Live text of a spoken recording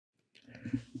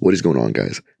What is going on,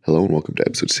 guys? Hello and welcome to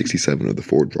episode 67 of the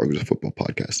Forward Progress of Football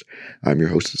podcast. I'm your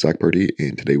host, Zach Purdy,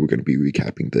 and today we're going to be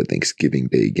recapping the Thanksgiving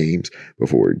Day games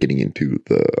before getting into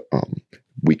the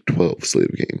Week 12 slate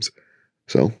of games.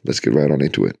 So let's get right on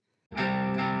into it.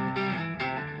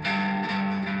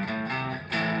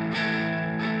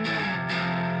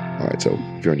 Alright, so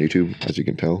if you're on YouTube, as you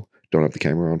can tell, don't have the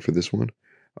camera on for this one.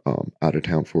 Out of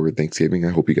town for Thanksgiving.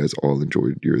 I hope you guys all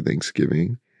enjoyed your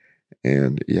Thanksgiving.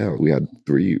 And yeah, we had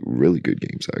 3 really good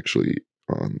games actually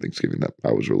on Thanksgiving that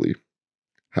I was really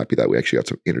happy that we actually got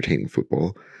some entertaining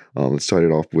football. Let's start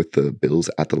it off with the Bills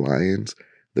at the Lions.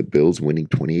 The Bills winning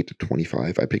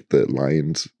 28-25. I picked the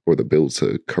Lions or the Bills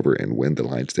to cover and win. The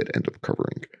Lions did end up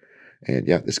covering. And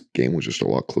yeah, this game was just a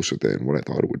lot closer than what I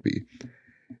thought it would be.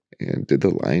 And did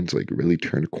the Lions really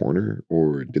turn a corner,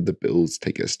 or did the Bills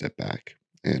take a step back?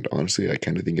 And honestly, I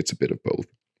kind of think it's a bit of both.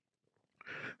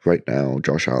 Right now,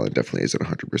 Josh Allen definitely isn't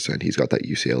 100%. He's got that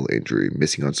UCL injury,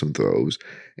 missing on some throws,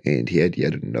 and he had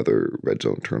yet another red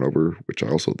zone turnover, which I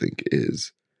also think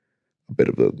is a bit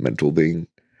of a mental thing.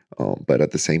 But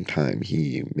at the same time,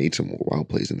 he made some wild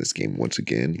plays in this game once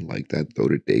again. Like that throw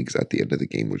to Diggs at the end of the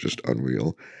game was just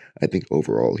unreal. I think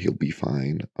overall he'll be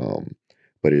fine.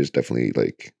 But it is definitely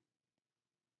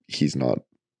he's not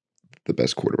the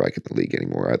best quarterback in the league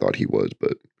anymore. I thought he was,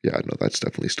 but yeah, no, that's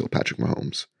definitely still Patrick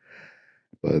Mahomes.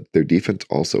 But their defense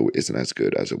also isn't as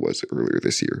good as it was earlier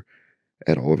this year.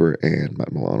 Ed Oliver and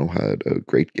Matt Milano had a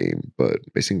great game, but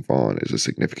missing Vaughn is a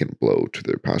significant blow to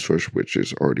their pass rush, which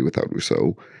is already without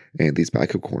Rousseau, and these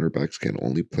backup cornerbacks can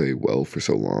only play well for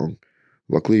so long.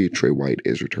 Luckily, Trey White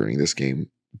is returning this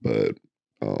game, but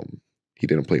he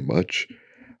didn't play much.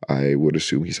 I would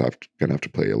assume he's going to have to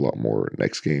play a lot more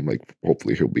next game.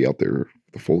 Hopefully he'll be out there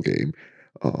the full game.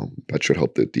 That should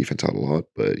help the defense out a lot.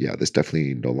 But yeah, this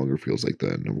definitely no longer feels like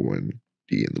the number one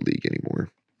D in the league anymore.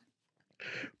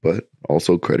 But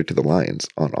also credit to the Lions.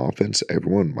 On offense,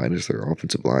 everyone minus their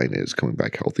offensive line is coming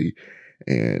back healthy.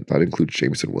 And that includes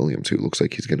Jameson Williams, who looks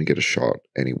like he's going to get a shot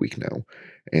any week now.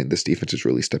 And this defense is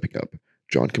really stepping up.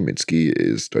 John Kaminsky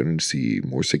is starting to see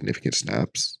more significant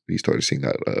snaps. He started seeing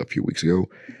that a few weeks ago.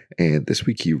 And this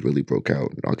week he really broke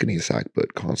out, not getting a sack,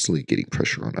 but constantly getting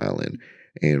pressure on Allen.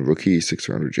 And rookie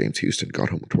 6th-rounder James Houston got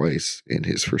home twice in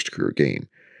his first career game.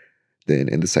 Then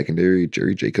in the secondary,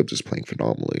 Jerry Jacobs is playing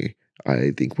phenomenally.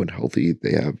 I think when healthy,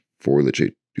 they have 4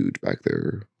 legit dudes back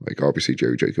there. Obviously,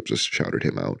 Jerry Jacobs just shouted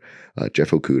him out.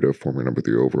 Jeff Okudah, former number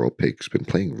 3 overall pick, has been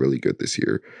playing really good this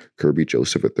year. Kirby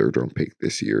Joseph, a 3rd-round pick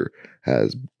this year,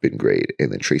 has been great.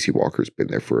 And then Tracy Walker's been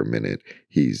there for a minute.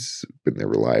 He's been their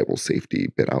reliable safety,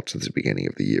 been out since the beginning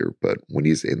of the year. But when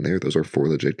he's in there, those are 4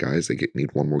 legit guys. They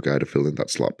need one more guy to fill in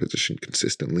that slot position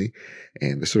consistently.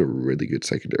 And this is a really good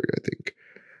secondary, I think.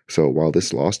 So while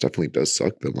this loss definitely does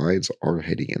suck, the Lions are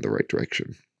heading in the right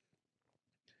direction.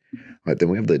 All right, then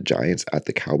we have the Giants at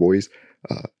the Cowboys.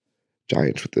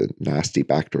 Giants with a nasty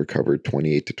backdoor cover,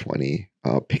 28-20.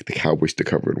 Picked the Cowboys to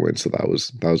cover and win, so that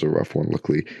was a rough one.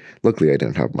 Luckily I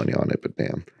didn't have money on it, but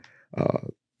damn.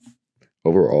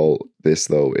 Overall, this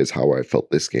though is how I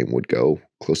felt this game would go.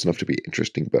 Close enough to be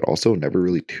interesting, but also never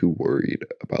really too worried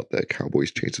about the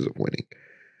Cowboys' chances of winning.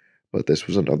 But this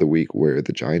was another week where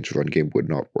the Giants' run game would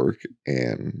not work,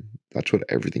 and that's what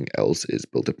everything else is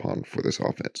built upon for this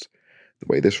offense. The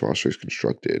way this roster is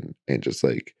constructed, and just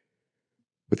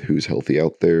with who's healthy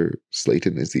out there,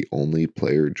 Slayton is the only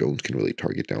player Jones can really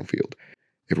target downfield.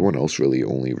 Everyone else really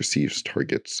only receives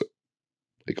targets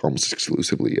almost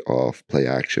exclusively off play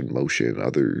action, motion,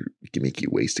 other gimmicky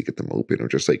ways to get them open, or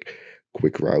just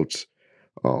quick routes.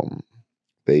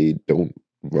 They don't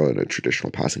run a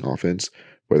traditional passing offense,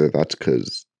 whether that's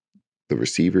because the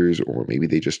receivers or maybe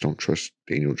they just don't trust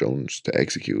Daniel Jones to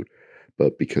execute.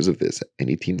 But because of this,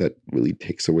 any team that really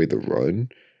takes away the run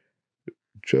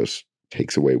just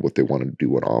takes away what they want to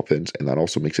do on offense. And that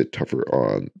also makes it tougher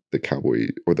on the Cowboy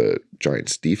or the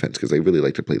Giants defense, because they really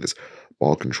like to play this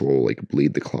ball control,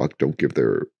 bleed the clock, don't give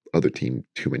their other team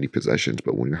too many possessions.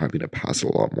 But when you're having to pass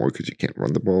it a lot more because you can't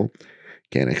run the ball,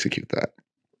 can't execute that.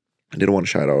 I didn't want to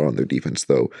shout out on their defense,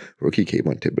 though. Rookie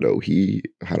Kayvon Thibodeaux, he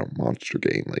had a monster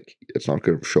game. It's not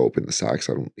going to show up in the sacks.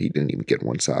 He didn't even get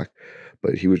 1 sack,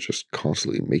 but he was just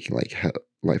constantly making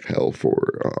life hell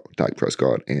for Dak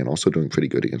Prescott, and also doing pretty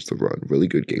good against the run. Really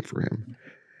good game for him.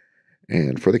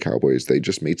 And for the Cowboys, they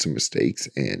just made some mistakes,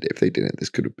 and if they didn't, this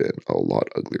could have been a lot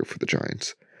uglier for the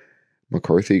Giants.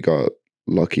 McCarthy got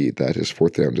lucky that his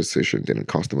 4th down decision didn't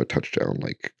cost him a touchdown.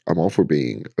 I'm all for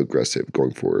being aggressive,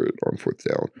 going for it on 4th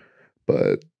down.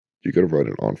 But you're going to run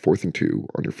it on 4th and 2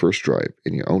 on your first drive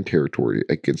in your own territory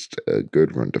against a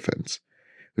good run defense.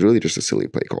 It was really just a silly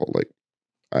play call.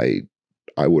 I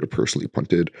I would have personally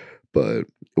punted, but it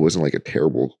wasn't like a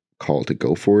terrible call to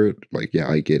go for it. Like, yeah,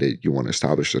 I get it. You want to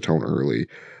establish the tone early,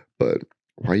 but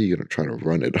why are you going to try to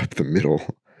run it up the middle?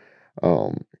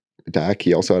 Um, Dak,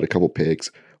 he also had a couple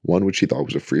picks, one which he thought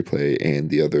was a free play, and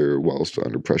the other, while still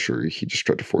under pressure, he just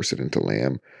tried to force it into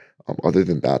Lamb. Other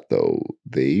than that, though,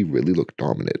 they really looked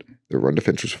dominant. Their run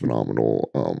defense was phenomenal.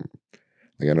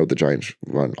 Like I know the Giants'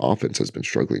 run offense has been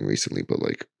struggling recently, but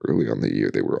like early on the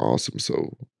year they were awesome.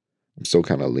 So I'm still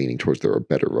kind of leaning towards their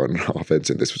better run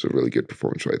offense, and this was a really good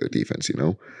performance by their defense.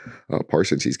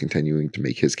 Parsons, he's continuing to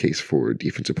make his case for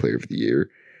Defensive Player of the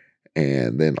Year.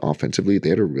 And then offensively, they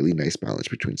had a really nice balance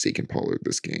between Zeke and Pollard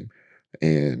this game.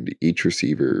 And each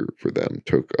receiver for them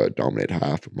took a dominant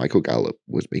half. Michael Gallup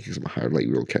was making some highlight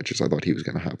reel catches. I thought he was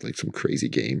going to have like some crazy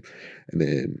game. And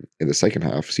then in the second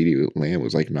half, CeeDee Lamb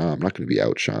was like, nah, I'm not going to be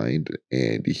outshined.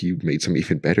 And he made some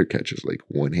even better catches, like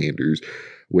one-handers.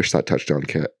 Wish that touchdown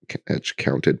catch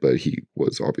counted, but he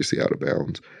was obviously out of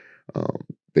bounds.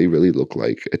 They really look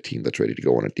like a team that's ready to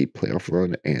go on a deep playoff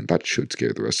run, and that should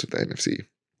scare the rest of the NFC.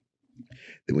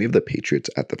 Then we have the Patriots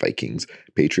at the Vikings.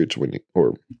 Patriots winning,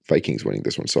 or Vikings winning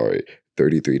this one, sorry,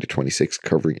 33-26,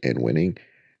 covering and winning.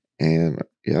 And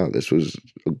yeah, this was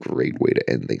a great way to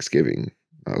end Thanksgiving.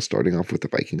 Starting off with the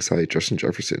Viking side, Justin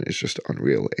Jefferson is just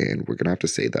unreal. And we're going to have to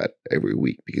say that every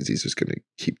week because he's just going to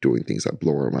keep doing things that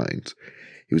blow our minds.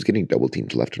 He was getting double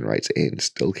teamed left and right and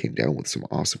still came down with some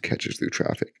awesome catches through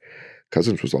traffic.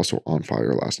 Cousins was also on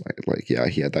fire last night. Like, yeah,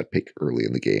 he had that pick early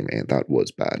in the game, and that was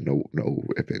bad. No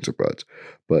ifs, ands, or buts.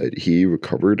 But he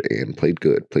recovered and played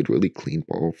good. Played really clean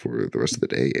ball for the rest of the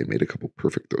day and made a couple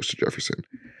perfect throws to Jefferson.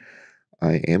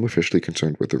 I am officially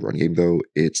concerned with the run game, though.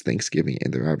 It's Thanksgiving,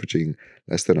 and they're averaging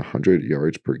less than 100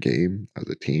 yards per game as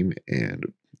a team, and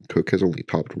Cook has only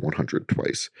topped 100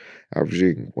 twice,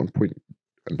 averaging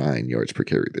 1.9 yards per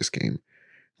carry this game.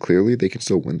 Clearly, they can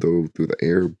still win, though, through the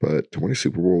air, but to win a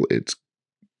Super Bowl, it's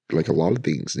like a lot of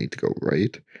things need to go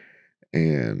right.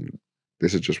 And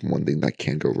this is just one thing that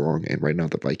can go wrong. And right now,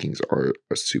 the Vikings are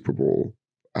a Super Bowl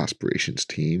aspirations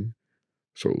team.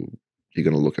 So you're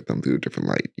going to look at them through a different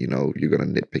light. You're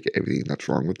going to nitpick everything that's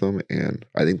wrong with them. And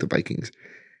I think the Vikings,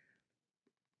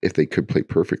 if they could play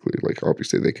perfectly, like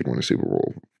obviously they could win a Super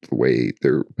Bowl the way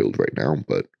they're built right now,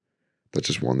 but that's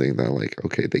just one thing that, like,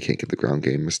 okay, they can't get the ground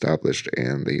game established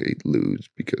and they lose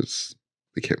because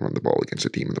they can't run the ball against a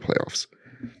team in the playoffs.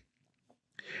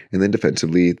 And then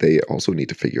defensively, they also need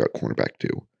to figure out cornerback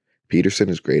too. Peterson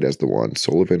is great as the one.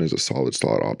 Sullivan is a solid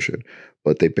slot option,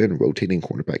 but they've been rotating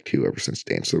cornerback too ever since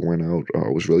Dantzler went out. I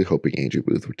was really hoping Andrew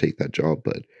Booth would take that job,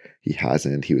 but he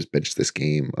hasn't. He was benched this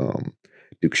game.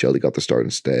 Duke Shelley got the start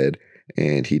instead,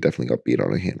 and he definitely got beat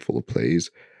on a handful of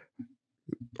plays.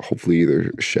 Hopefully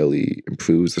either Shelley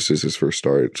improves, this is his first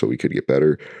start, so he could get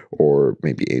better, or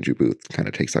maybe Andrew Booth kind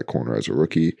of takes that corner as a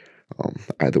rookie.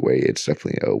 Either way, it's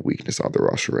definitely a weakness on the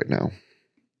roster right now.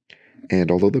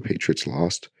 And although the Patriots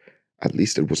lost, at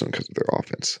least it wasn't because of their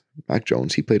offense. Mac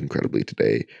Jones, he played incredibly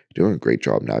today, doing a great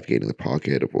job navigating the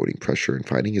pocket, avoiding pressure, and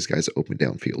finding his guys open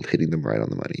downfield, hitting them right on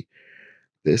the money.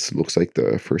 This looks like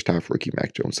the first half rookie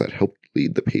Mac Jones that helped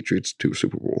lead the Patriots to a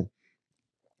Super Bowl.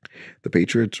 The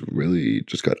Patriots really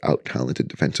just got out-talented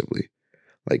defensively.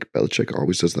 Like, Belichick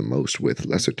always does the most with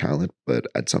lesser talent, but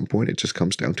at some point it just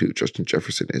comes down to Justin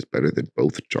Jefferson is better than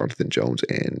both Jonathan Jones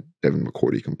and Devin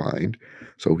McCourty combined.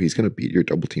 So he's going to beat your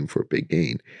double team for a big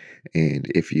gain.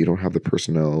 And if you don't have the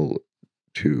personnel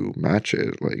to match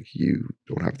it, like, you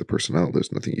don't have the personnel,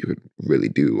 there's nothing you could really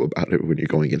do about it when you're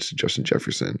going against Justin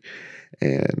Jefferson.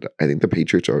 And I think the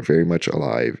Patriots are very much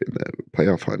alive in the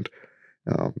playoff hunt.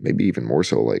 Maybe even more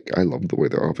so. Like, I love the way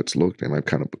their offense looked, and I'm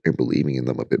kind of believing in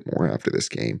them a bit more after this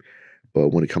game. But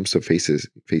when it comes to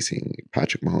facing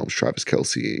Patrick Mahomes, Travis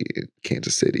Kelce in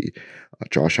Kansas City,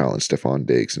 Josh Allen, Stephon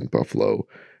Diggs in Buffalo,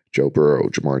 Joe Burrow,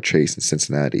 Jamar Chase in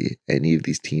Cincinnati, any of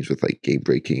these teams with like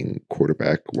game-breaking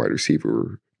quarterback, wide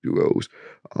receiver duos,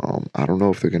 I don't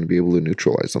know if they're going to be able to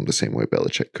neutralize them the same way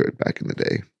Belichick could back in the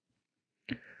day.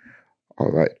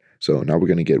 All right. So now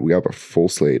we have a full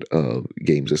slate of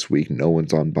games this week. No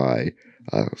one's on bye.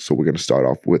 So we're going to start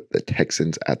off with the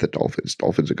Texans at the Dolphins.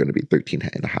 Dolphins are going to be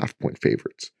 13.5-point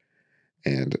favorites.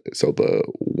 And so the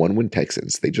one-win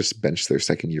Texans, they just benched their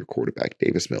second-year quarterback,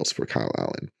 Davis Mills, for Kyle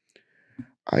Allen.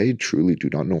 I truly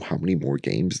do not know how many more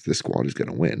games this squad is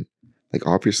going to win. Like,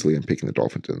 obviously, I'm picking the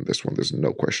Dolphins in this one. There's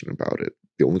no question about it.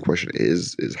 The only question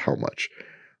is how much.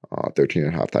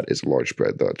 13.5, that is a large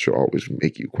spread. That should always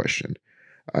make you question.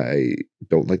 I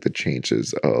don't like the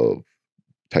chances of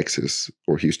Texas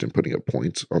or Houston putting up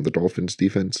points on the Dolphins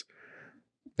defense.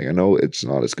 Like, I know it's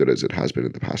not as good as it has been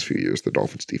in the past few years, the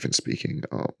Dolphins defense speaking,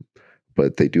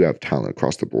 but they do have talent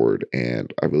across the board,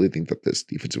 and I really think that this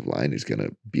defensive line is going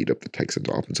to beat up the Texans'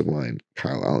 offensive line.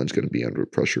 Kyle Allen's going to be under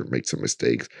pressure, make some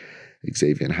mistakes.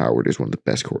 Xavier Howard is one of the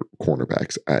best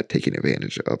cornerbacks at taking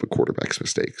advantage of a quarterback's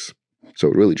mistakes. So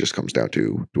it really just comes down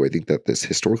to, do I think that this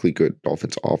historically good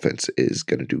Dolphins offense is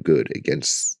going to do good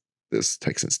against this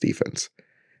Texans defense?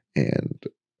 And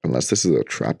unless this is a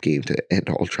trap game to end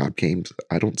all trap games,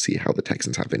 I don't see how the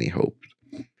Texans have any hope.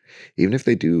 Even if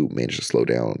they do manage to slow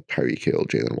down Tyreek Hill,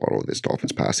 Jalen Waddle, and this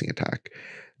Dolphins passing attack,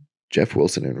 Jeff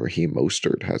Wilson and Raheem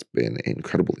Mostert has been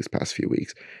incredible these past few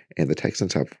weeks, and the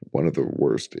Texans have one of the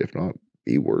worst, if not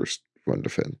the worst, run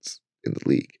defense in the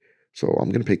league. So I'm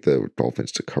going to pick the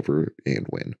Dolphins to cover and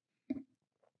win.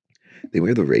 Then we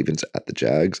have the Ravens at the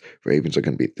Jags. Ravens are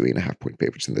going to be 3.5-point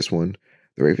favorites in this one.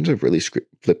 The Ravens have really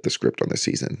flipped the script on this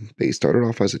season. They started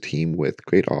off as a team with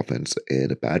great offense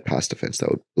and a bad pass defense that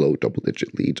would blow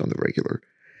double-digit leads on the regular.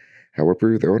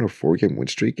 However, they're on a 4-game win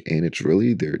streak, and it's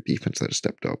really their defense that has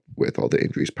stepped up with all the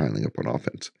injuries piling up on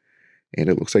offense. And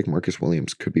it looks like Marcus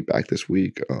Williams could be back this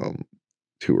week.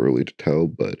 Too early to tell,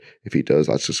 but if he does,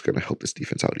 that's just going to help this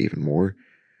defense out even more.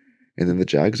 And then the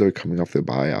Jags are coming off their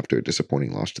bye after a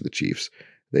disappointing loss to the Chiefs.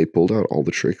 They pulled out all the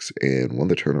tricks and won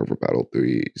the turnover battle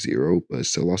 3-0, but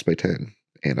still lost by 10.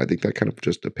 And I think that kind of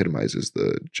just epitomizes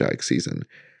the Jags season.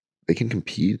 They can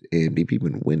compete and maybe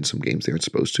even win some games they aren't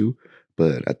supposed to,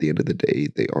 but at the end of the day,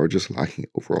 they are just lacking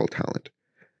overall talent.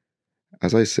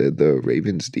 As I said, the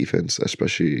Ravens defense,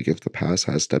 especially against the pass,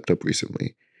 has stepped up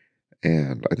recently.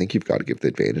 And I think you've got to give the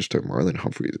advantage to Marlon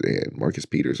Humphreys and Marcus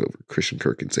Peters over Christian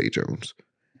Kirk and Zay Jones.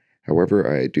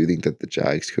 However, I do think that the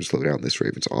Jags could slow down this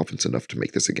Ravens offense enough to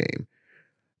make this a game.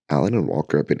 Allen and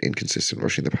Walker have been inconsistent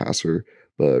rushing the passer,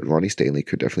 but Ronnie Stanley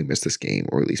could definitely miss this game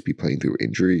or at least be playing through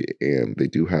injury, and they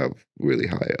do have really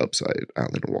high upside,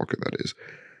 Allen and Walker, that is.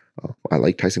 I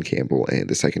like Tyson Campbell and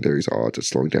the secondary's odds at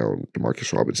slowing down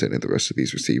Demarcus Robinson and the rest of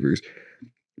these receivers,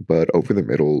 but over the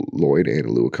middle, Lloyd and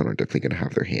Aluakun are definitely going to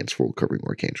have their hands full covering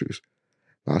Mark Andrews.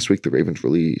 Last week, the Ravens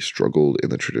really struggled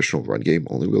in the traditional run game,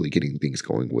 only really getting things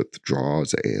going with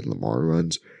draws and Lamar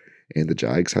runs. And the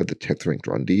Jags had the 10th ranked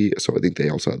run D, so I think they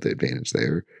also have the advantage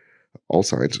there. All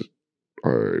signs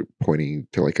are pointing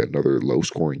to like another low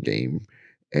scoring game.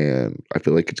 And I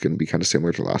feel like it's going to be kind of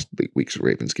similar to last week's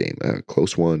Ravens game, a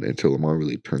close one until Lamar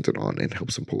really turns it on and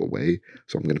helps them pull away.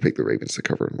 So I'm going to pick the Ravens to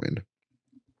cover and win.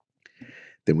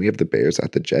 Then we have the Bears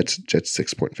at the Jets. Jets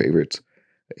 6-point favorites.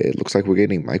 It looks like we're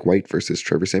getting Mike White versus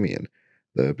Trevor Siemian.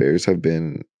 The Bears have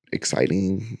been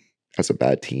exciting as a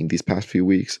bad team these past few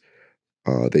weeks.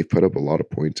 They've put up a lot of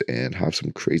points and have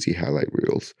some crazy highlight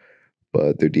reels,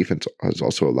 but their defense has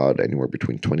also allowed anywhere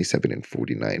between 27 and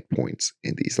 49 points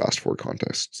in these last 4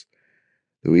 contests.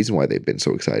 The reason why they've been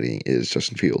so exciting is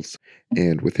Justin Fields,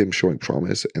 and with him showing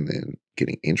promise and then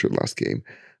getting injured last game,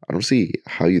 I don't see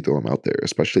how you throw him out there,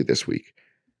 especially this week.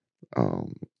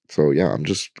 So yeah, I'm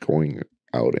just going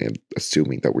out and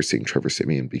assuming that we're seeing Trevor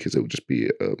Siemian because it would just be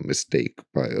a mistake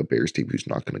by a Bears team who's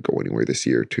not going to go anywhere this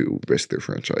year to risk their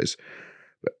franchise.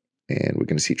 And we're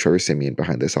going to see Trevor Siemian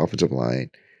behind this offensive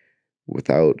line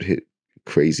without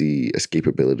crazy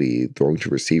escapability, throwing to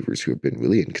receivers who have been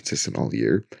really inconsistent all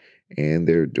year. And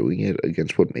they're doing it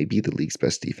against what may be the league's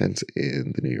best defense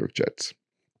in the New York Jets.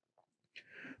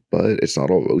 But it's not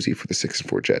all rosy for the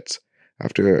 6-4 Jets.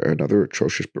 After another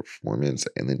atrocious performance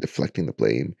and then deflecting the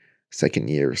blame, second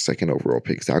overall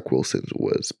pick Zach Wilson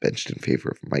was benched in favor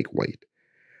of Mike White.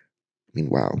 I mean,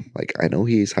 wow. Like, I know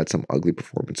he's had some ugly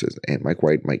performances, and Mike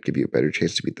White might give you a better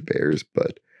chance to beat the Bears,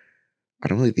 but I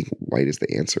don't really think White is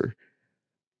the answer.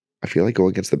 I feel like going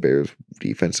against the Bears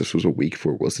defense, this was a week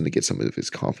for Wilson to get some of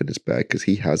his confidence back because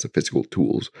he has the physical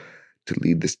tools to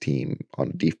lead this team on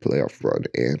a deep playoff run.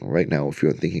 And right now, if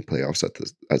you're thinking playoffs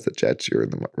as the Jets, you're in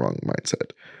the wrong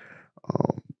mindset.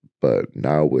 But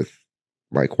now with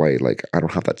Mike White, like, I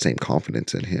don't have that same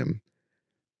confidence in him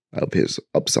of his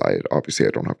upside. Obviously,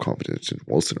 I don't have confidence in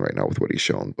Wilson right now with what he's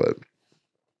shown, but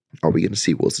are we going to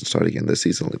see Wilson start again this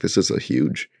season? Like, this is a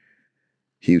huge,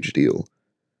 huge deal.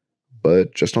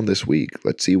 But just on this week,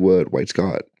 let's see what White's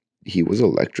got. He was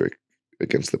electric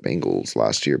against the Bengals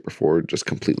last year before just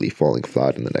completely falling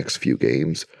flat in the next few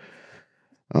games.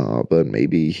 But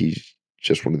maybe he's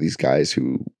just one of these guys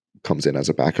who comes in as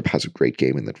a backup, has a great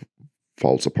game, and then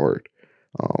falls apart.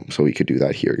 So he could do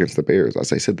that here against the Bears.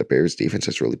 As I said, the Bears defense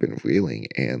has really been reeling,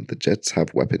 and the Jets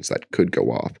have weapons that could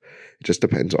go off. It just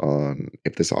depends on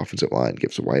if this offensive line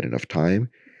gives White enough time,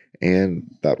 and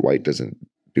that White doesn't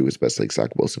do his best like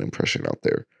Zach Wilson impression out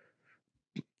there.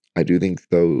 I do think,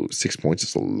 though, 6 points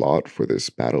is a lot for this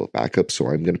battle of backups, so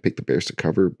I'm going to pick the Bears to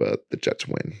cover, but the Jets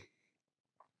win.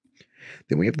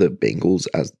 Then we have the Bengals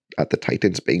as at the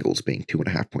Titans, Bengals being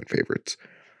 2.5-point favorites.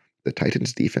 The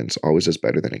Titans defense always does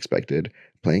better than expected,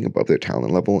 playing above their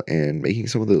talent level and making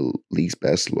some of the league's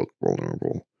best look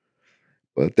vulnerable.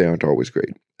 But they aren't always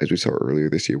great, as we saw earlier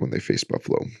this year when they faced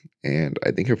Buffalo. And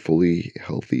I think a fully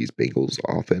healthy Bengals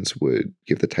offense would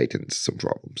give the Titans some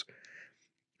problems.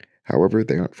 However,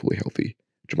 they aren't fully healthy.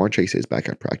 Ja'Marr Chase is back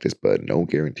at practice, but no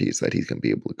guarantees that he's going to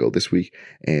be able to go this week,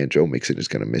 and Joe Mixon is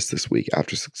going to miss this week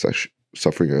after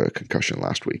suffering a concussion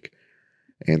last week.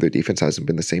 And their defense hasn't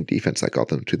been the same defense that got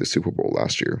them to the Super Bowl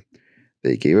last year.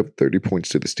 They gave up 30 points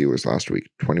to the Steelers last week,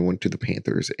 21 to the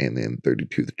Panthers, and then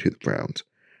 32 to the Browns.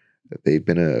 They've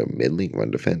been a middling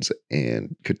run defense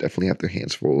and could definitely have their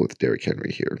hands full with Derrick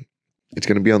Henry here. It's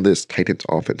going to be on this Titans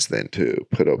offense then to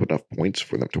put up enough points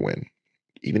for them to win.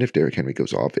 Even if Derrick Henry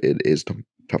goes off, it is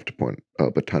tough to put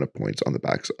up a ton of points on the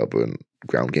backs of a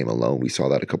ground game alone. We saw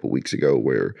that a couple weeks ago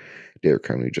where Derrick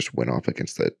Henry just went off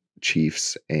against the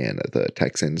Chiefs and the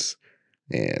Texans,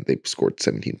 and they scored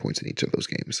 17 points in each of those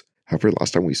games. However,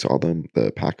 last time we saw them,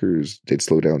 the Packers did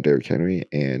slow down Derrick Henry,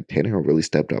 and Tannehill really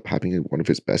stepped up, having one of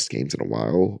his best games in a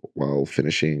while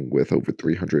finishing with over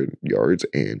 300 yards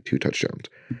and 2 touchdowns,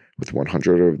 with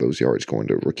 100 of those yards going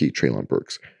to rookie Treylon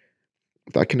Burks.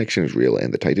 If that connection is real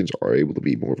and the Titans are able to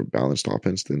be more of a balanced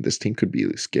offense, then this team could be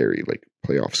scary, like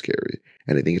playoff scary.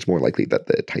 And I think it's more likely that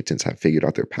the Titans have figured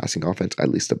out their passing offense at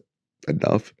least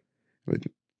enough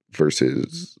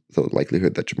versus the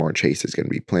likelihood that Ja'Marr Chase is going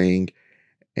to be playing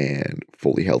and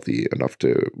fully healthy enough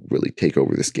to really take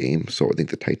over this game. So I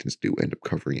think the Titans do end up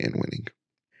covering and winning.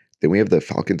 Then we have the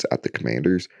Falcons at the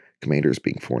Commanders, Commanders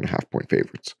being 4.5-point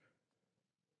favorites.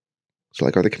 So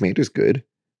are the Commanders good?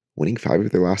 Winning 5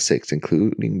 of their last 6,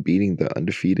 including beating the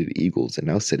undefeated Eagles and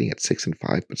now sitting at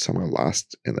 6-5, but somehow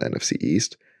last in the NFC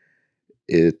East.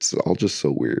 It's all just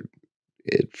so weird.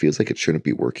 It feels like it shouldn't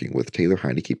be working with Taylor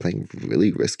Heinicke playing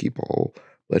really risky ball,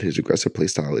 but his aggressive play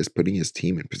style is putting his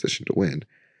team in position to win.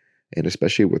 And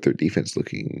especially with their defense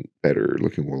looking better,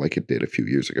 looking more like it did a few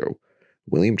years ago.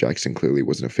 William Jackson clearly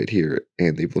wasn't a fit here,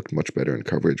 and they've looked much better in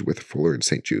coverage with Fuller and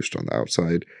St. Juste on the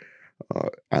outside.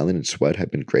 Allen and Sweat have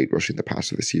been great rushing the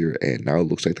passer this year, and now it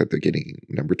looks like that they're getting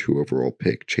number 2 overall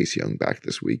pick Chase Young back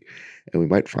this week, and we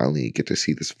might finally get to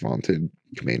see this vaunted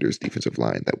Commanders defensive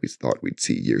line that we thought we'd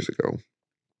see years ago.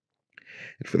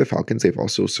 And for the Falcons, they've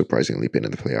also surprisingly been in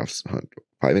the playoffs hunt,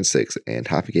 5-6, and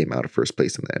half a game out of first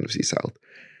place in the NFC South.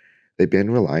 They've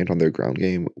been reliant on their ground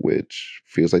game, which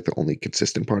feels like the only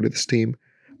consistent part of this team.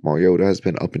 Mariota has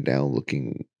been up and down,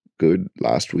 looking good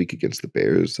last week against the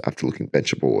Bears after looking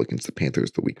benchable against the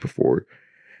Panthers the week before.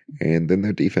 And then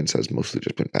their defense has mostly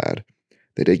just been bad.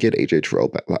 They did get AJ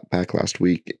Terrell back last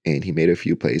week, and he made a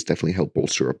few plays, definitely helped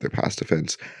bolster up their pass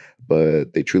defense,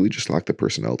 but they truly just lack the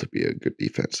personnel to be a good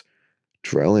defense.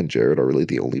 Terrell and Jared are really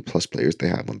the only plus players they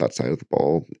have on that side of the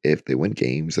ball. If they win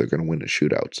games, they're going to win in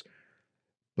shootouts.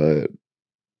 But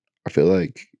I feel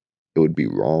like it would be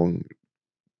wrong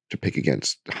to pick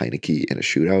against Heinicke in a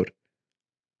shootout.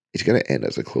 It's going to end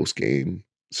as a close game.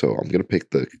 So I'm going to pick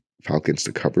the Falcons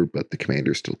to cover, but the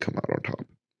Commanders still come out on top.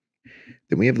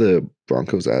 Then we have the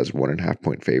Broncos as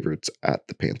 1.5-point favorites at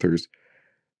the Panthers.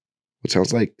 It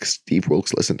sounds like Steve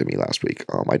Wilks listened to me last week.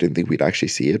 I didn't think we'd actually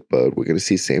see it, but we're going to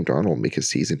see Sam Darnold make his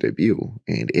season debut,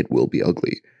 and it will be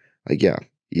ugly.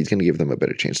 He's going to give them a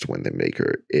better chance to win than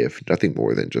Baker, if nothing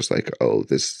more than just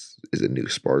this is a new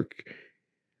spark.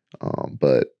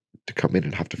 But to come in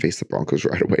and have to face the Broncos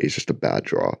right away is just a bad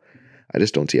draw. I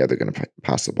just don't see how they're going to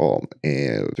pass the ball.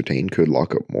 And Surtain could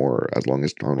lock up more as long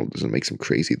as Darnold doesn't make some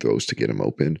crazy throws to get him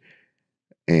open.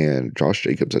 And Josh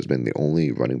Jacobs has been the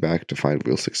only running back to find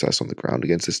real success on the ground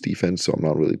against this defense, so I'm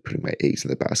not really putting my eggs in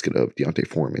the basket of D'Onta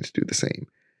Foreman to do the same.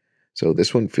 So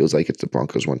this one feels like it's the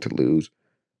Broncos' one to lose,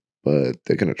 but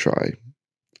they're going to try.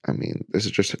 I mean, this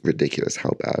is just ridiculous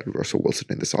how bad Russell Wilson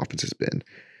and this offense has been.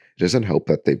 It doesn't help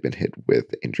that they've been hit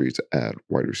with injuries at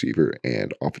wide receiver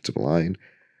and offensive line.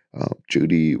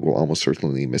 Judy will almost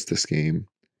certainly miss this game.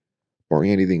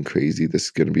 Barring anything crazy, this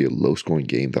is going to be a low-scoring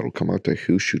game that'll come out to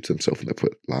who shoots himself in the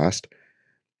foot last.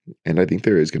 And I think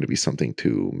there is going to be something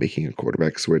to making a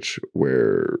quarterback switch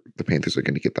where the Panthers are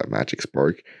going to get that magic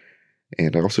spark.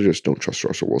 And I also just don't trust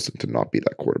Russell Wilson to not be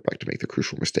that quarterback to make the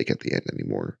crucial mistake at the end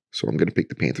anymore. So I'm going to pick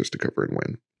the Panthers to cover and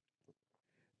win.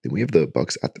 Then we have the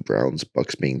Bucks at the Browns,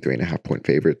 Bucks being 3.5-point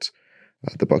favorites.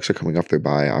 The Bucks are coming off their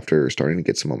bye after starting to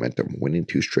get some momentum, winning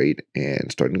 2 straight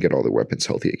and starting to get all their weapons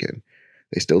healthy again.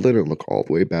 They still didn't look all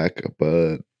the way back,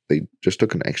 but they just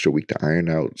took an extra week to iron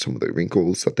out some of the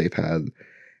wrinkles that they've had.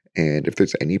 And if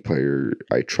there's any player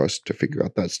I trust to figure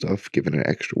out that stuff, given an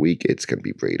extra week, it's going to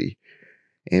be Brady.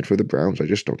 And for the Browns, I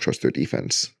just don't trust their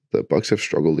defense. the Bucks have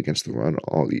struggled against the run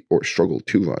or struggled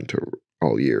to run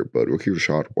all year, but rookie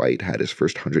Rashad White had his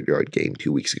first 100-yard game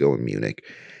 2 weeks ago in Munich,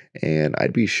 and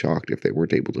I'd be shocked if they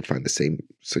weren't able to find the same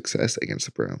success against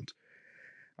the Browns.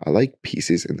 I like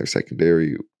pieces in their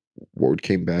secondary. Ward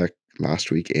came back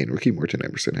last week, and rookie Martin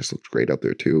Emerson has looked great out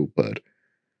there too, but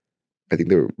I think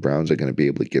the Browns are going to be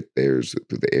able to get theirs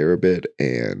through the air a bit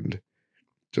and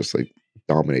just like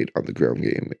dominate on the ground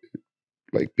game,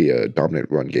 like be a dominant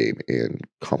run game and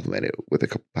complement it with a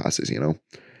couple passes, And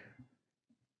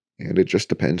it just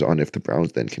depends on if the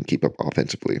Browns then can keep up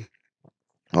offensively.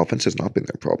 Offense has not been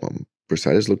their problem.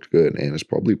 Brissett has looked good and has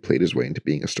probably played his way into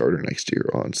being a starter next year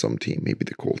on some team, maybe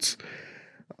the Colts.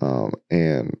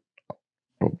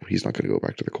 He's not going to go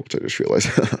back to the Colts. I just realized.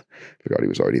 Forgot he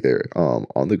was already there.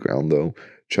 On the ground, though,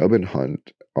 Chubb and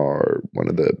Hunt are one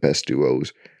of the best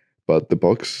duos, but the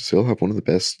Bucs still have one of the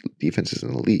best defenses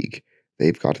in the league.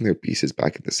 They've gotten their pieces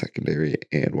back in the secondary,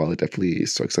 and while it definitely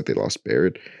sucks that they lost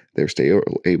Barrett, they're still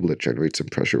able to generate some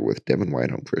pressure with Devin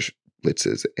White on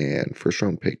blitzes, and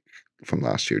first-round pick from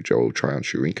last year, Joe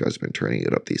Tryon-Shoyinka, has been turning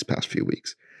it up these past few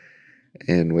weeks.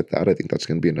 And with that, I think that's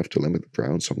going to be enough to limit the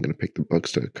Browns, so I'm going to pick the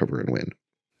Bucs to cover and win.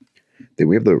 Then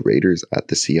we have the Raiders at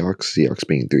the Seahawks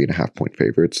being 3.5-point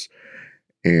favorites,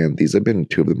 and these have been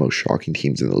two of the most shocking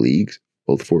teams in the league,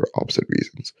 both for opposite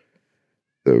reasons.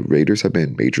 The Raiders have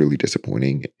been majorly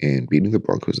disappointing, and beating the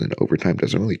Broncos in overtime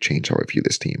doesn't really change how I view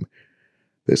this team.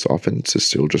 This offense is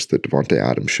still just the Davante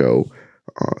Adams show,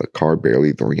 Carr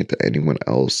barely throwing it to anyone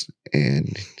else,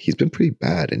 and he's been pretty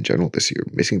bad in general this year,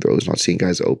 missing throws, not seeing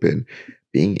guys open,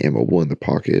 being immobile in the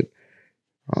pocket.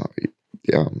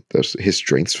 His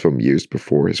strengths from years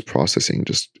before, his processing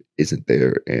just isn't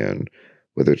there, and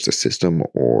whether it's the system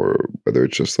or whether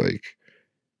it's just like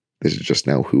this is just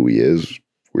now who he is,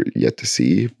 we're yet to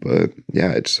see. But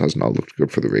yeah, it just has not looked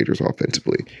good for the Raiders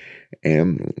offensively.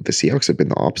 And the Seahawks have been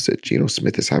the opposite. Geno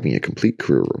Smith is having a complete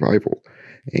career revival,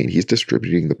 and he's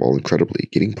distributing the ball incredibly,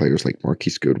 getting players like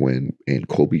Marquise Goodwin and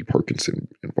Colby Parkinson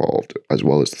involved, as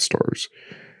well as the stars.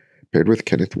 Paired with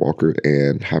Kenneth Walker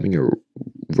and having a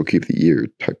Rookie of the Year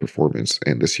type performance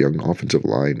and this young offensive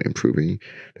line improving,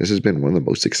 this has been one of the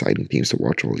most exciting teams to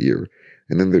watch all year.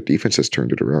 And then their defense has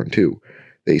turned it around too.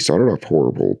 They started off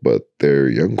horrible, but their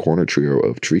young corner trio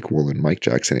of Tariq Woolen, Mike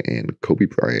Jackson, and Kobe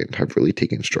Bryant have really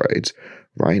taken strides.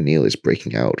 Ryan Neal is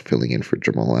breaking out, filling in for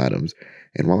Jamal Adams.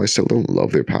 And while I still don't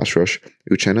love their pass rush,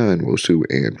 Uchenna Nwosu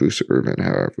and Bruce Irvin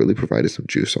have really provided some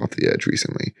juice off the edge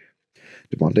recently.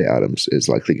 Davante Adams is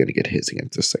likely going to get his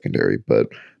against the secondary, but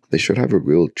they should have a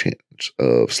real chance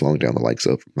of slowing down the likes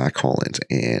of Mac Hollins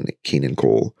and Keenan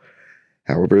Cole.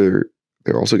 However,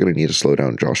 they're also going to need to slow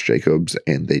down Josh Jacobs,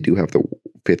 and they do have the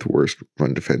 5th worst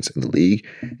run defense in the league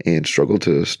and struggled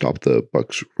to stop the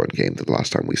Bucs run game the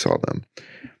last time we saw them.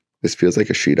 This feels like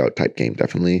a shootout type game,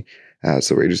 definitely, as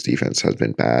the Raiders defense has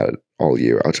been bad all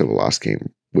year outside of the last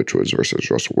game, which was versus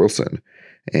Russell Wilson.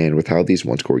 And with how these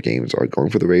one-score games are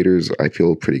going for the Raiders, I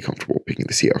feel pretty comfortable picking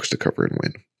the Seahawks to cover and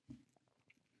win.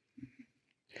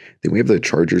 Then we have the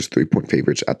Chargers 3-point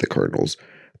favorites at the Cardinals.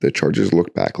 The Chargers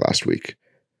looked back last week.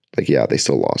 They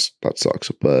still lost. That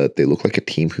sucks. But they look like a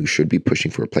team who should be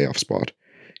pushing for a playoff spot.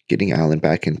 Getting Allen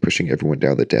back and pushing everyone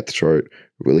down the depth chart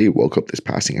really woke up this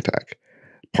passing attack.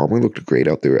 Palmer looked great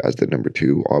out there as the number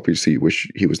 2. Obviously, wish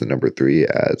he was the number 3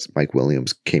 as Mike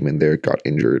Williams came in there, got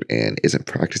injured, and isn't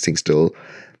practicing still.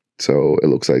 So it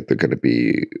looks like they're going to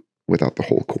be without the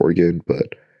whole core again.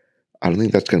 But I don't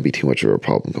think that's going to be too much of a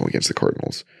problem going against the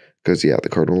Cardinals. Because, the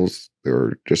Cardinals,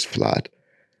 they're just flat.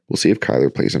 We'll see if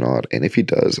Kyler plays or not. And if he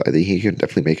does, I think he can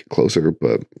definitely make it closer.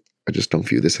 But I just don't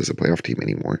view this as a playoff team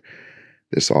anymore.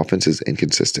 This offense is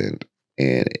inconsistent.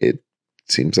 And it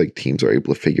seems like teams are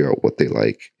able to figure out what they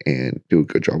like and do a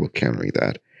good job of countering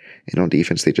that. And on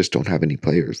defense, they just don't have any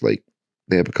players. Like,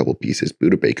 they have a couple pieces.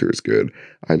 Budda Baker is good.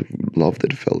 I love the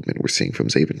development we're seeing from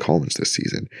Zaven Collins this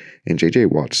season. And J.J.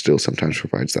 Watt still sometimes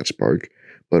provides that spark.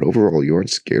 But overall, you aren't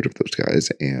scared of those guys,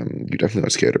 and you definitely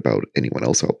aren't scared about anyone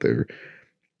else out there.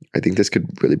 I think this could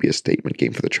really be a statement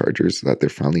game for the Chargers, that they're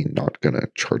finally not going to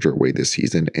charge our way this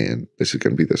season, and this is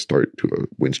going to be the start to a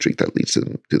win streak that leads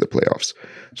them to the playoffs.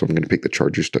 So I'm going to pick the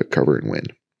Chargers to cover and win.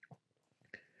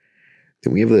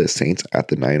 Then we have the Saints at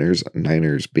the Niners,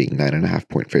 Niners being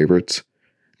 9.5-point favorites.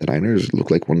 The Niners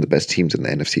look like one of the best teams in the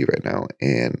NFC right now,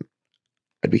 and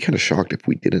I'd be kind of shocked if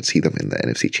we didn't see them in the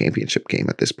NFC Championship game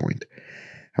at this point.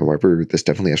 However, this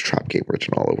definitely has trap game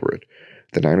written all over it.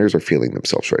 The Niners are feeling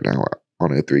themselves right now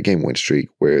on a 3-game win streak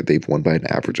where they've won by an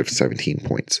average of 17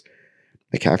 points.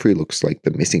 McCaffrey looks like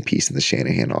the missing piece in the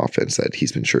Shanahan offense that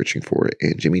he's been searching for,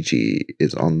 and Jimmy G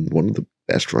is on one of the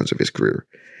best runs of his career.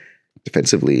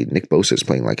 Defensively, Nick Bosa is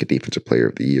playing like a defensive player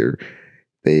of the year.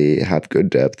 They have good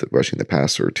depth rushing the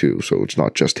passer too, so it's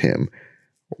not just him.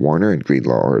 Warner and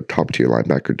Greenlaw are a top-tier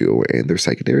linebacker duo, and their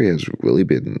secondary has really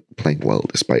been playing well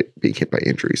despite being hit by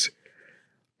injuries.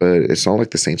 But it's not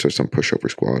like the Saints are some pushover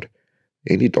squad.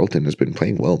 Andy Dalton has been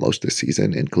playing well most this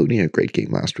season, including a great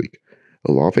game last week.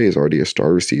 Olave is already a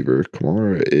star receiver.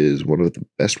 Kamara is one of the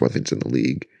best weapons in the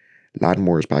league.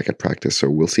 Lattimore is back at practice, so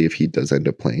we'll see if he does end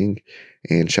up playing.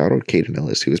 And shout out Caden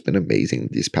Ellis, who has been amazing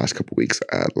these past couple weeks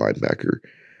at linebacker.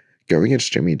 Going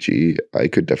against Jimmy G, I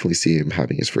could definitely see him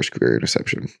having his first career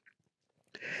interception.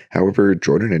 However,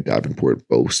 Jordan and Davenport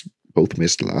both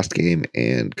missed last game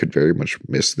and could very much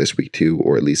miss this week too,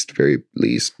 or at least very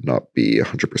least not be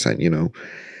 100%,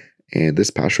 And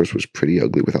this pass rush was pretty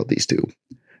ugly without these two.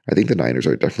 I think the Niners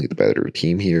are definitely the better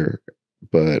team here,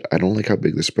 but I don't like how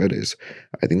big the spread is.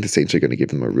 I think the Saints are going to give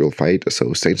them a real fight,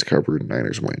 so Saints cover,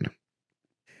 Niners win.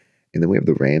 And then we have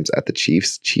the Rams at the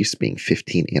Chiefs being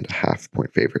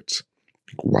 15.5-point favorites.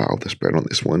 Wow, the spread on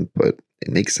this one, but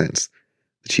it makes sense.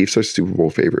 The Chiefs are Super Bowl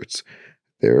favorites.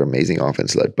 Their amazing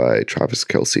offense led by Travis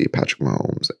Kelce, Patrick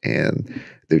Mahomes, and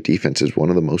their defense is one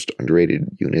of the most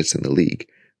underrated units in the league.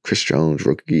 Chris Jones,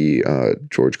 rookie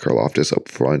George Karlaftis up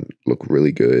front look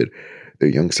really good. Their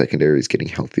young secondary is getting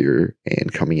healthier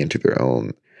and coming into their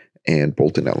own, and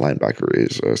Bolton at linebacker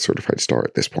is a certified star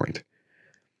at this point.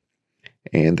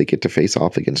 And they get to face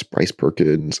off against Bryce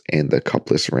Perkins and the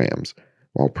cupless Rams.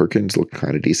 While Perkins looked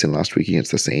kind of decent last week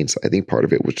against the Saints, I think part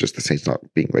of it was just the Saints not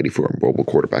being ready for a mobile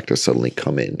quarterback to suddenly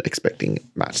come in expecting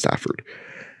Matt Stafford.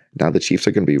 Now the Chiefs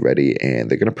are going to be ready, and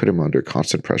they're going to put him under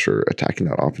constant pressure, attacking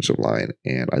that offensive line,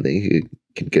 and I think he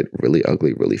can get really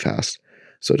ugly really fast.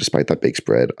 So despite that big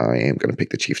spread, I am going to pick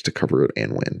the Chiefs to cover it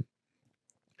and win.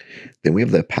 Then we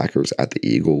have the Packers at the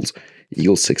Eagles.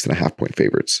 Eagles 6.5-point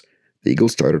favorites. The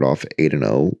Eagles started off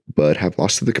 8-0, but have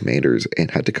lost to the Commanders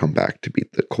and had to come back to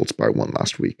beat the Colts by 1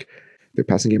 last week. Their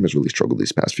passing game has really struggled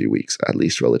these past few weeks, at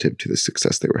least relative to the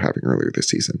success they were having earlier this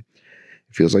season.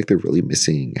 It feels like they're really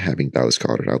missing having Dallas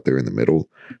Goedert out there in the middle,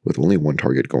 with only one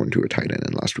target going to a tight end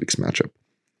in last week's matchup.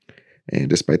 And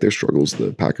despite their struggles,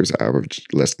 the Packers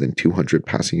averaged less than 200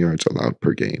 passing yards allowed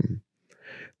per game.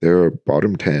 They're a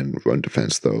bottom 10 run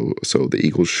defense, though, so the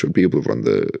Eagles should be able to run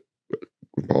the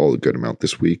ball a good amount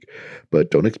this week,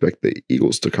 but don't expect the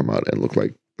Eagles to come out and look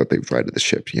like that they've righted the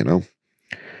ship,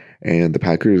 And the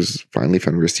Packers finally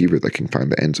found a receiver that can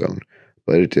find the end zone,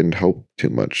 but it didn't help too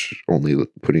much, only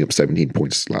putting up 17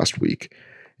 points last week.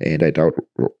 And I doubt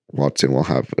Watson will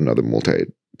have another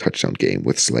multi-touchdown game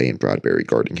with Slay and Bradbury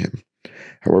guarding him.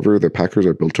 However, the Packers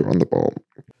are built to run the ball,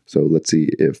 so let's see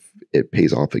if it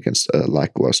pays off against a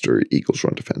lackluster Eagles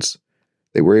run defense.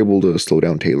 They were able to slow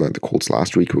down Taylor and the Colts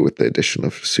last week with the addition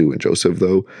of Sue and Joseph,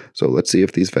 though. So let's see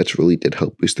if these vets really did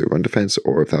help boost their run defense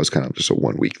or if that was kind of just a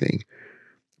one-week thing.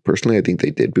 Personally, I think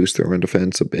they did boost their run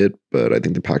defense a bit, but I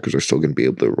think the Packers are still going to be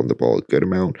able to run the ball a good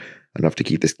amount, enough to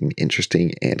keep this game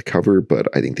interesting and cover, but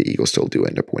I think the Eagles still do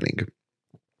end up winning.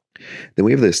 Then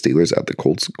we have the Steelers at the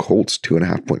Colts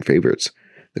 2.5-point favorites.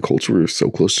 The Colts were so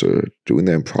close to doing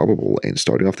the improbable and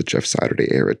starting off the Jeff Saturday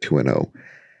era 2-0.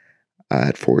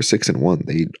 At 4-6-1,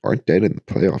 they aren't dead in the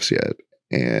playoffs yet,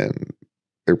 and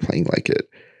they're playing like it,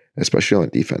 especially on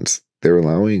defense. They're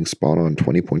allowing spot on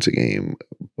 20 points a game,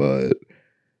 but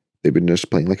they've been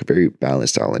just playing like a very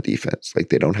balanced style on defense. Like,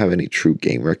 they don't have any true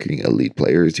game-wrecking elite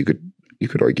players. You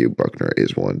could argue Buckner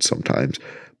is one sometimes,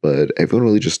 but everyone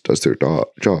really just does their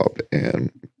job,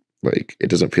 and like, it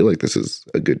doesn't feel like this is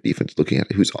a good defense looking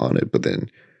at who's on it, but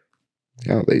then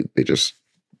they just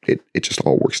it just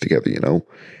all works together,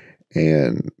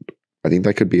 And I think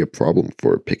that could be a problem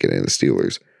for Pickett and the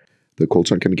Steelers. The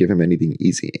Colts aren't going to give him anything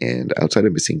easy, and outside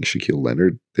of missing Shaquille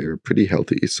Leonard, they're pretty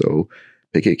healthy, so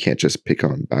Pickett can't just pick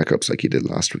on backups like he did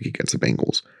last week against the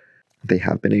Bengals. They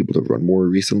have been able to run more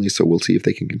recently, so we'll see if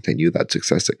they can continue that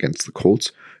success against the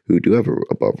Colts, who do have an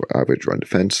above-average run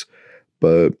defense,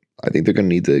 but I think they're going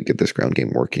to need to get this ground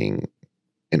game working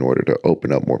in order to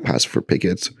open up more passes for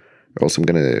Pickett. Or else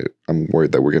I'm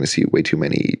worried that we're going to see way too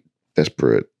many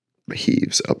desperate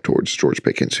heaves up towards George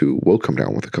Pickens, who will come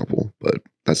down with a couple, but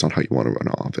that's not how you want to run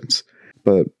an offense.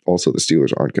 But also the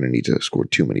Steelers aren't going to need to score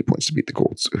too many points to beat the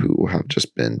Colts, who have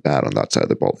just been bad on that side of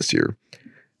the ball this year.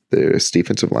 The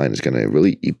defensive line is going to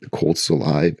really eat the Colts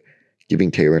alive, giving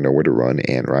Taylor nowhere to run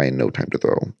and Ryan no time to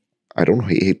throw. I don't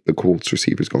hate the Colts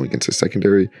receivers going against the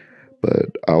secondary,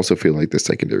 but I also feel like the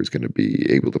secondary is going to be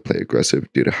able to play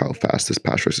aggressive due to how fast this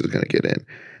pass rush is going to get in,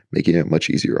 making it much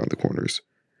easier on the corners.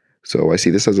 So I see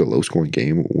this as a low-scoring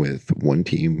game with one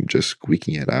team just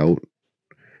squeaking it out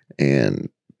and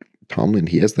Tomlin,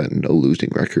 he has that no losing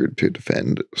record to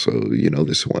defend. So,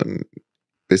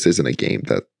 this isn't a game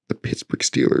that the Pittsburgh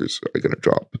Steelers are going to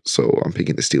drop. So I'm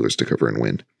picking the Steelers to cover and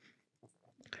win.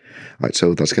 All right,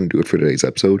 so that's going to do it for today's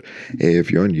episode.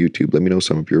 If you're on YouTube, let me know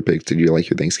some of your picks. Did you like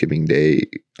your Thanksgiving Day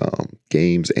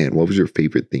games? And what was your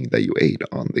favorite thing that you ate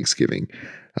on Thanksgiving?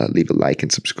 Leave a like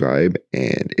and subscribe.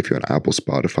 And if you're on Apple,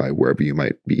 Spotify, wherever you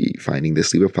might be finding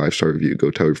this, leave a 5-star review. Go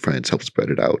tell your friends, help spread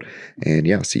it out. And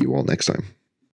yeah, see you all next time.